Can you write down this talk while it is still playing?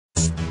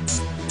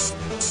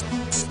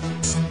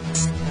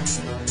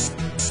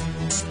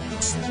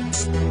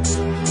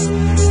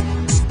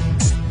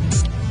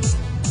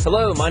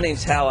Hello, my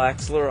name's Hal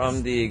Axler.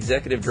 I'm the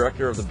Executive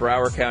Director of the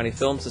Broward County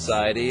Film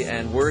Society,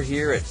 and we're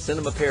here at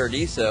Cinema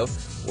Paradiso,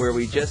 where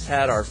we just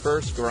had our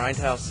first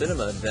Grindhouse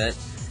cinema event.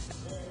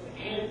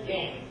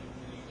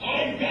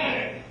 I got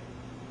it!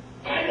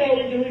 I know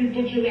what you really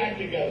put your act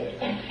together.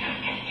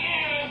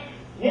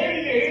 Wait till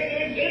you hear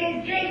this,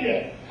 it'll kill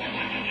you!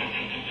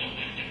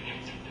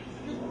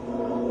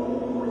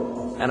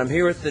 And I'm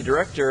here with the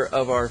director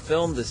of our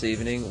film this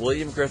evening,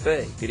 William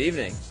Grefe. Good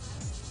evening.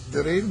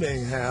 Good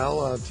evening,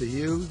 Hal. To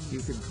you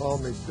can call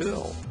me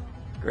Bill.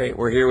 Great.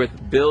 We're here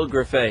with Bill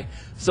Grefe.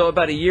 So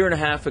about a year and a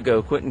half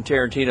ago, Quentin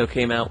Tarantino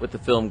came out with the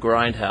film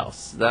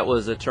Grindhouse. That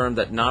was a term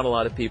that not a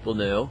lot of people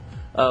knew.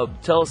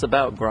 Tell us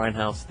about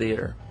Grindhouse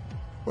Theater.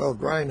 Well,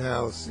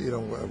 Grindhouse,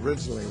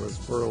 originally was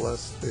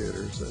burlesque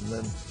theaters, and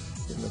then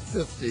in the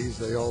 50s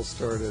they all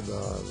started,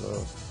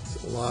 the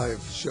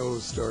live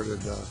shows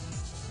started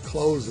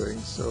closing,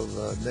 so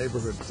the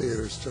neighborhood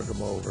theaters took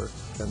them over.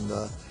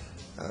 And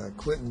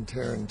Quentin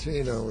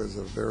Tarantino is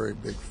a very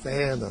big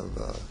fan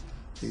of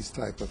these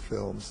type of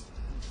films,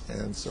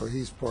 and so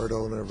he's part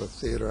owner of a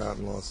theater out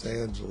in Los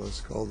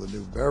Angeles called the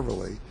New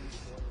Beverly,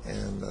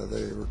 and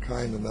they were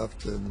kind enough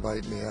to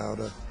invite me out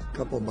a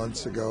couple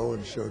months ago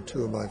and show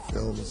two of my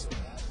films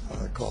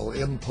called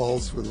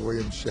Impulse with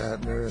William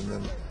Shatner, and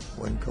then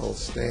one called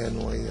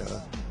Stanley,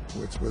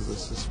 which was a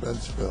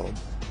suspense film.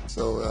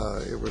 So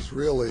it was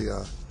really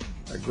a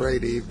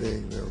great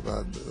evening.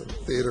 The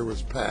theater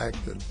was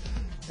packed,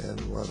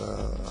 and what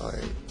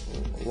I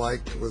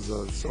liked was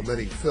so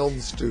many film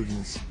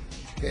students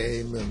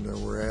came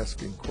and were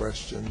asking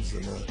questions,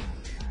 and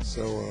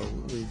so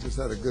we just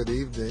had a good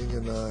evening,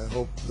 and I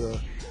hope the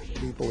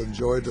people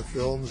enjoyed the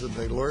films and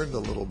they learned a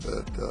little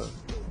bit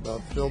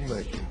about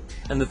filmmaking.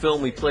 And the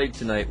film we played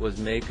tonight was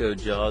Mako,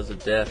 Jaws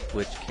of Death,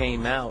 which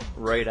came out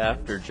right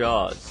after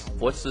Jaws.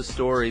 What's the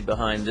story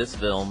behind this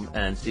film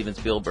and Steven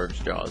Spielberg's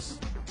Jaws?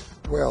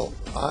 Well,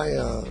 I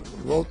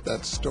wrote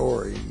that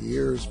story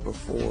years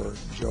before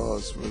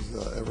Jaws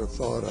was ever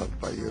thought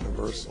of by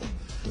Universal,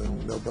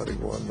 and nobody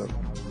wanted to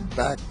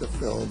back the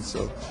film,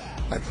 so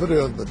I put it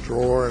in the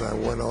drawer and I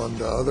went on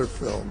to other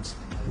films.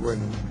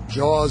 When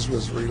Jaws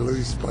was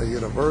released by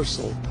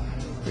Universal,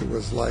 it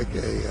was like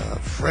a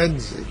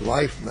frenzy.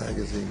 Life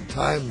magazine,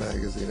 Time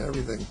magazine,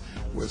 everything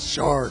was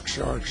sharks.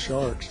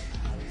 And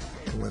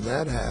when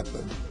that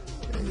happened,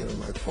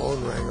 my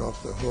phone rang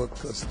off the hook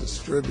because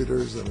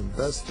distributors and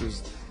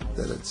investors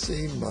that had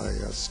seen my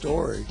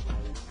story,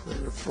 they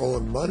were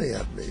throwing money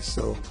at me.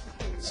 So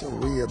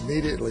we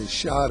immediately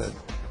shot it,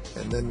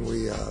 and then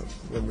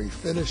when we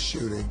finished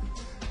shooting,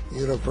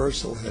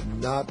 Universal had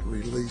not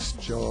released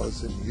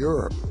Jaws in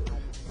Europe,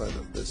 but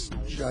this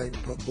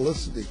giant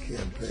publicity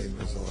campaign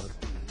was on.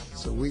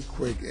 So we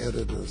quick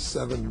edited a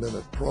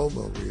 7-minute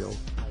promo reel,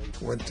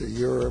 went to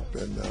Europe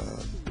and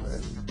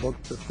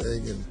booked the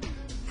thing and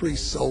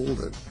pre-sold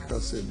it,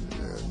 because in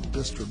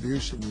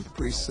distribution you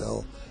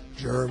pre-sell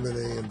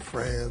Germany and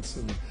France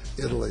and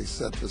Italy,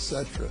 etc.,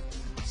 etc.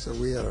 So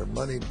we had our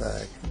money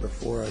back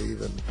before I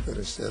even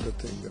finished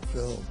editing the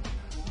film.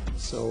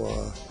 So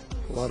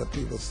a lot of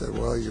people said,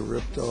 well, you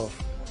ripped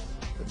off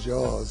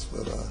Jaws,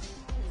 but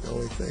the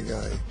only thing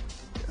I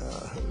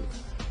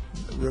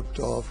ripped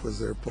off was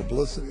their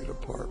publicity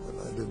department.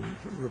 I didn't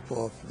rip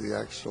off the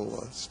actual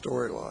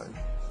storyline.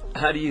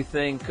 How do you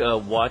think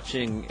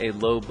watching a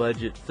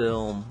low-budget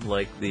film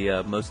like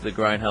the most of the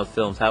Grindhouse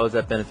films, how is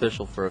that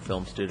beneficial for a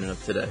film student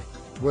of today?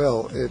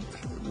 Well,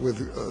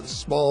 with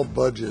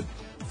small-budget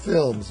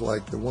films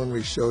like the one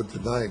we showed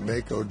tonight,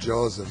 Mako,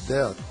 Jaws of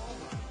Death,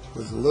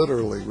 was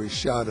literally we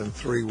shot in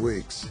 3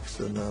 weeks.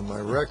 And on my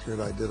record,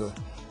 I did a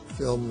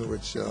film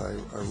which I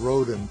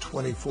wrote in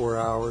 24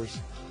 hours,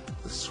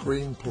 the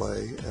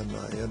screenplay, and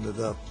I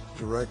ended up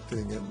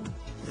directing it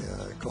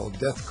called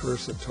Death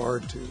Curse of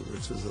Tartu,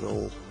 which is an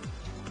old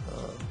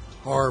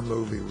horror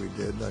movie we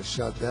did, and I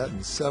shot that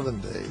in 7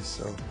 days.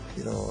 So,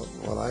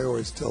 what I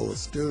always tell the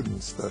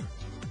students, that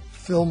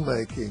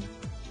filmmaking,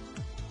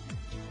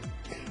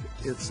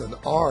 it's an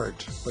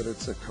art, but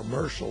it's a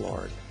commercial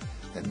art,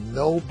 and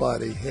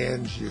nobody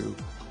hands you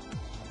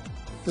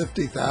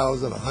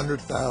 $50,000,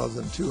 $100,000,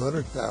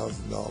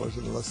 $200,000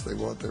 unless they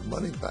want their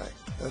money back.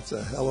 That's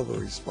a hell of a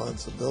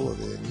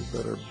responsibility, and you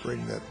better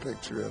bring that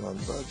picture in on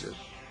budget.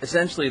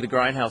 Essentially, the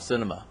Grindhouse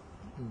Cinema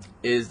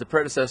is the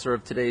predecessor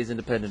of today's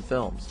independent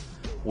films,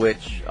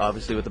 which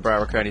obviously with the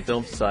Broward County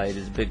Film Society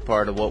is a big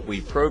part of what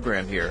we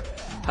program here.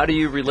 How do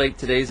you relate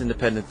today's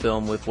independent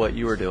film with what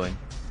you are doing?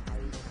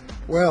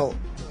 Well,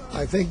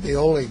 I think the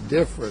only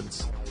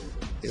difference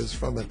is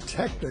from a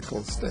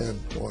technical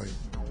standpoint.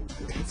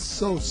 It's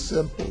so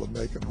simple to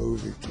make a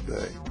movie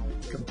today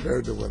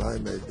compared to what I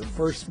made. The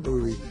first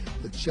movie,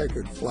 The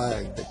Checkered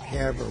Flag, the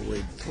camera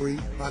weighed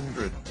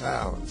 300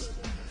 pounds.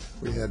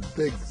 We had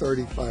big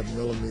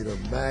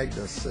 35mm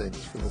Magna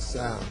sinks for the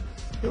sound.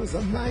 It was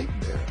a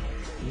nightmare.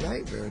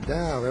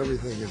 Now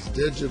everything is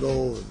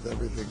digital and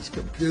everything's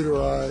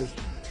computerized,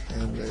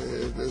 and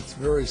it's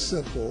very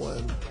simple.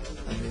 And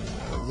I mean,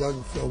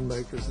 young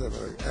filmmakers have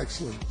an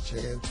excellent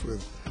chance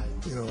with,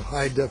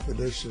 high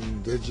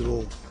definition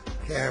digital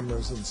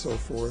cameras and so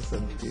forth,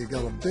 and you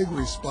got a big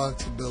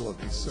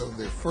responsibility. So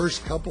the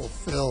first couple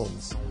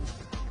films,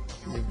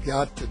 you've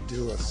got to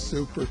do a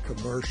super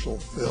commercial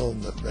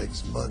film that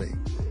makes money.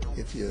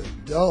 If you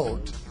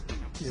don't,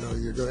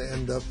 you're going to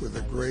end up with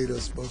the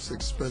greatest, most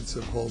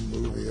expensive home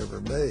movie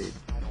ever made.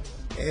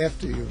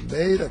 After you've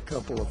made a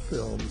couple of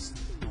films,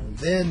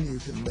 then you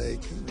can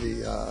make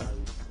the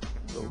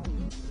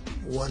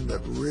one that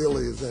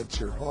really is at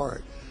your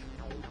heart.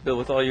 Bill,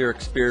 with all your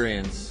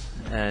experience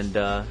and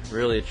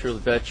really a true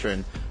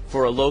veteran,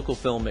 for a local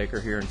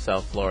filmmaker here in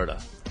South Florida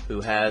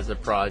who has a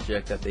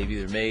project that they've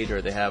either made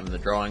or they have on the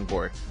drawing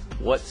board,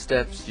 what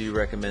steps do you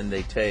recommend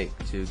they take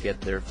to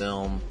get their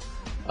film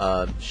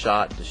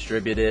shot,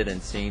 distributed,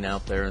 and seen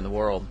out there in the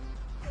world?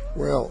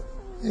 Well,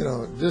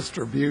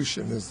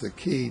 distribution is the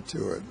key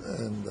to it,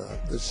 and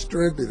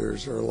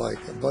distributors are like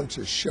a bunch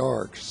of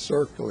sharks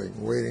circling,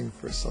 waiting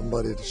for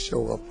somebody to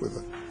show up with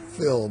a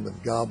film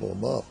and gobble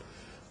them up.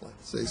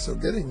 So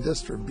getting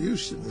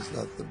distribution is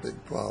not the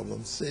big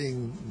problem.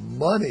 Seeing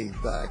money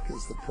back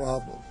is the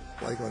problem.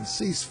 Like on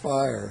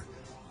Ceasefire,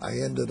 I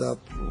ended up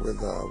with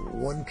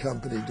one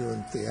company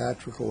doing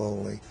theatrical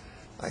only.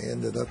 I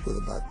ended up with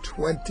about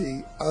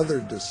 20 other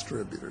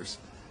distributors,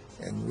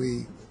 and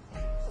we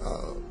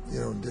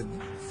did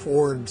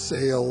foreign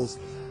sales.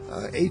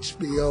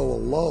 HBO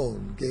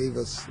alone gave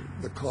us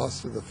the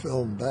cost of the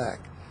film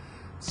back.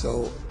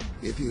 So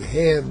if you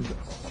hand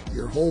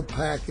your whole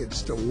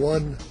package to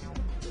one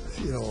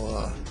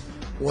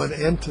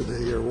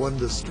entity or one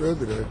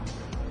distributor,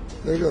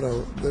 they're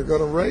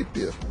gonna rape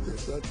you.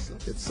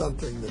 It's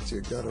something that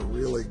you got to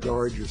really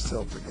guard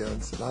yourself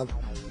against. And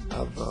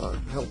I've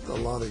helped a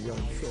lot of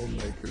young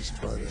filmmakers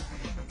try to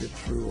get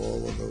through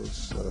all of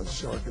those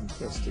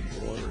shark-infested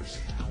waters.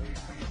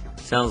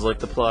 Sounds like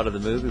the plot of the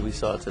movie we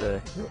saw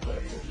today.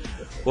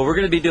 Well, we're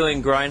going to be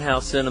doing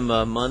Grindhouse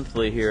Cinema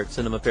monthly here at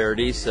Cinema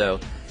Paradiso,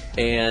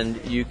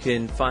 and you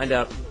can find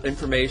out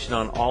information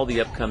on all the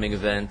upcoming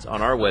events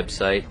on our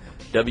website,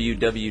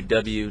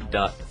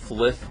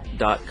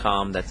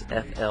 www.fliff.com. That's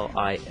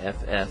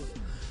FLIFF.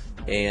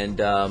 And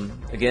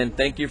again,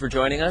 thank you for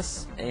joining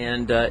us,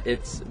 and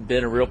it's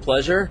been a real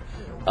pleasure.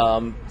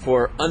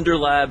 For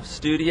Underlab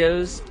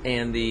Studios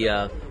and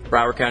the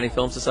Broward County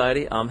Film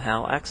Society, I'm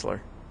Hal Axler.